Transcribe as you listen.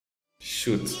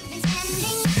Shoot.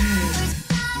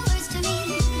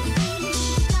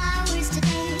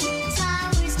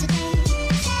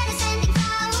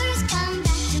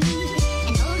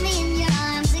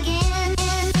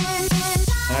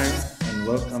 Hi, and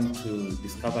welcome to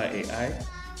Discover AI,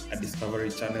 a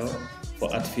discovery channel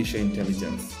for artificial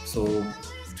intelligence. So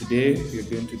today we're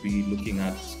going to be looking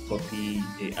at Copy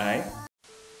AI.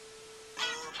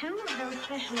 Two of those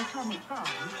special atomic bombs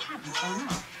haven't gone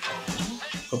off.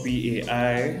 Copy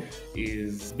AI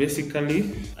is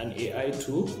basically an AI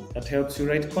tool that helps you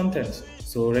write content.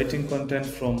 So writing content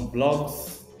from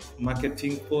blogs,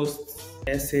 marketing posts,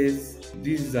 essays.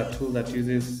 This is a tool that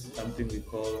uses something we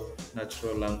call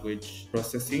natural language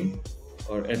processing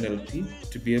or NLP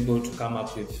to be able to come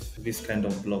up with this kind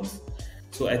of blogs.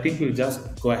 So I think we'll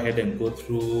just go ahead and go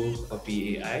through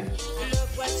Copy AI.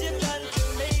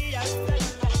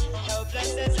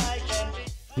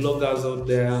 Bloggers out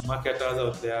there, marketers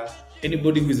out there,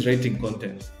 anybody who is writing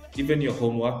content, even your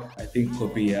homework, I think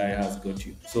Copy AI has got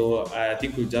you. So I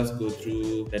think we'll just go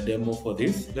through the demo for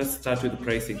this. Let's start with the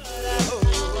pricing.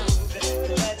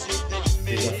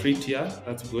 There's a free tier,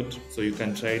 that's good. So you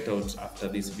can try it out after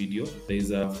this video.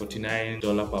 There's a $49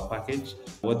 per package.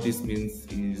 What this means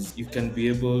is you can be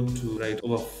able to write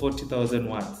over 40,000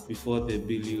 words before they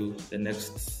bill you the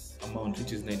next amount,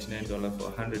 which is $99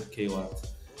 for 100K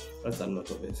words. That's a lot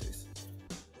of essays.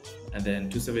 And then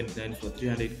 $279 for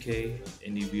 300K.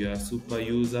 And if you're a super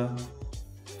user,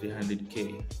 300K.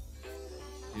 You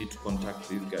need to contact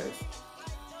these guys.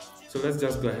 So let's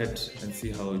just go ahead and see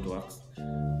how it works.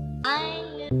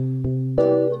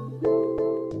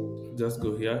 Just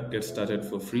go here, get started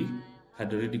for free.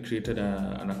 Had already created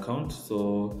an account,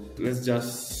 so let's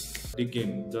just dig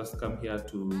in. Just come here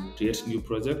to create new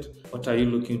project. What are you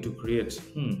looking to create?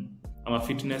 I'm a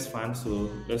fitness fan, so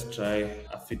let's try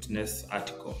a fitness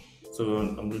article. So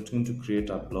I'm looking to create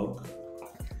a blog.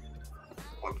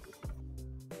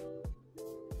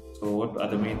 So what are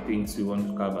the main things we want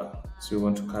to cover? So we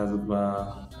want to cover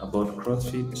about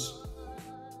CrossFit.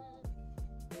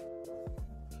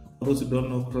 For those who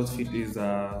don't know, CrossFit is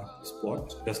a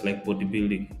sport just like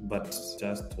bodybuilding, but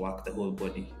just work the whole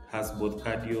body. Has both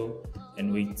cardio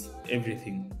and weights,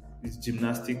 everything. It's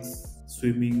gymnastics,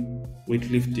 swimming,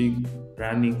 weightlifting,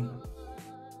 running.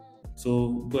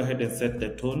 So go ahead and set the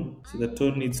tone. So the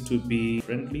tone needs to be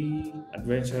friendly,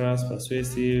 adventurous,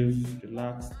 persuasive,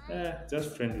 relaxed,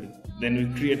 just friendly. Then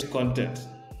we create content.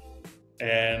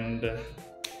 And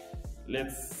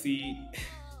let's see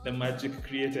the magic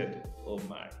created. Oh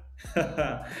my.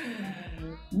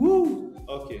 Woo!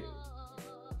 Okay.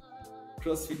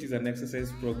 CrossFit is an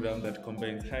exercise program that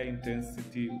combines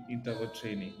high-intensity interval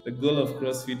training. The goal of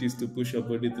CrossFit is to push your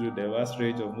body through a diverse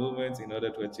range of movements in order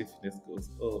to achieve fitness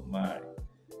goals. Oh my.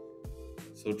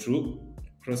 So true.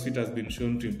 CrossFit has been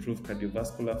shown to improve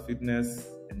cardiovascular fitness,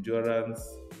 endurance.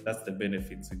 That's the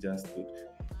benefits we just put.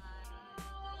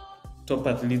 Top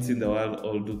athletes in the world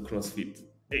all do CrossFit.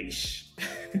 Eish.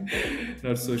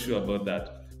 Not so sure about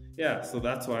that. Yeah, so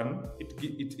that's one.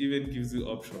 It even gives you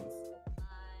options.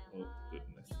 Oh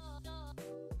goodness.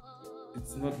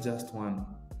 It's not just one.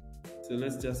 So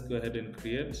let's just go ahead and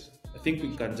create. I think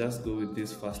we can just go with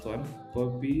this first one.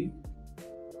 Copy.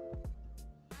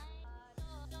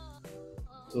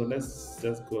 So let's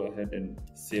just go ahead and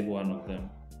save one of them.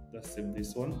 Let's save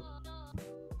this one.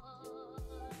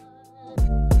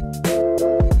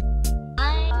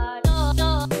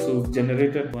 So we've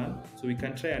generated one. So we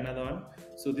can try another one.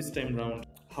 So this time round,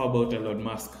 how about Elon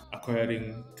Musk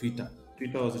acquiring Twitter?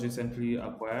 Twitter was recently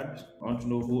acquired. I want to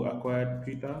know who acquired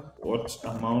Twitter, what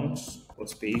amount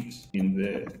was paid in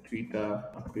the Twitter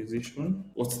acquisition.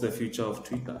 What's the future of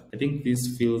Twitter? I think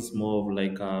this feels more of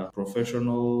like a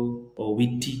professional or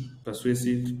witty,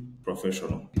 persuasive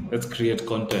professional. Let's create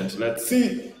content. Let's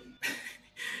see.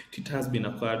 Twitter has been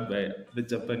acquired by the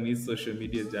Japanese social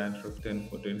media giant Rakuten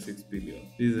for $26 billion.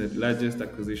 This is the largest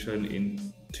acquisition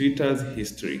in Twitter's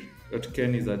history.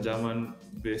 Rakuten is a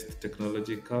German-based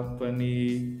technology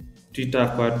company. Twitter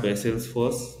acquired by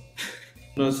Salesforce.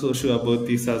 Not so sure about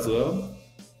this as well.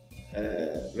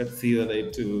 Let's see whether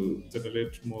it will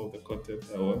generate more of the content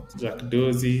I want. Jack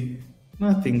Dorsey,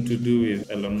 nothing to do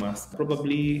with Elon Musk.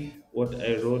 Probably what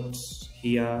I wrote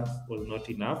here was not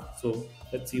enough. So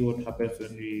let's see what happens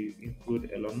when we include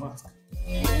Elon Musk.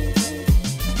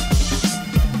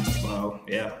 Wow,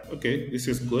 yeah, okay, this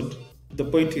is good. The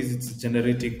point is it's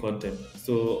generating content.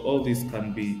 So all this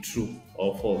can be true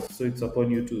or false. So it's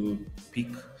upon you to pick.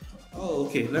 Oh,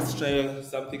 okay, let's try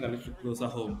something a little closer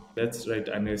home. Let's write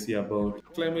an essay about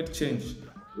climate change.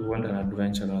 We want an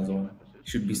adventurous one. It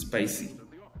should be spicy.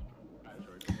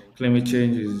 Climate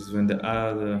change is when the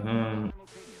other. On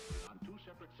two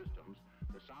separate systems,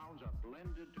 the sounds are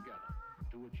blended together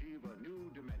to achieve a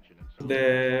new dimension in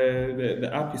sound. The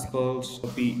app is called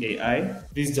Shopee AI.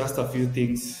 These just a few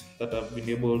things that I've been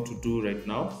able to do right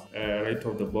now, right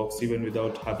off the box, even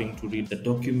without having to read the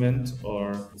document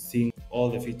or seeing all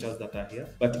the features that are here.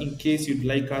 But in case you'd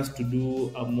like us to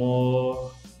do a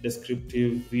more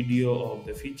descriptive video of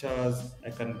the features,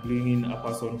 I can bring in a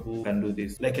person who can do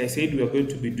this. Like I said, we are going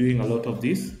to be doing a lot of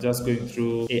this, just going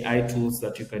through AI tools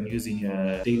that you can use in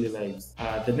your daily lives.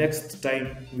 The next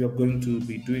time we are going to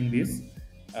be doing this,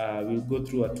 we'll go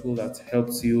through a tool that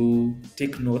helps you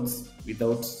take notes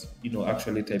without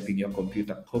actually typing your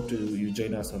computer. Hope you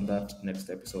join us on that next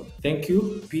episode. Thank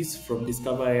you. Peace from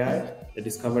Discover AI, the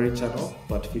Discovery channel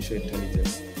for artificial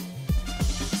intelligence.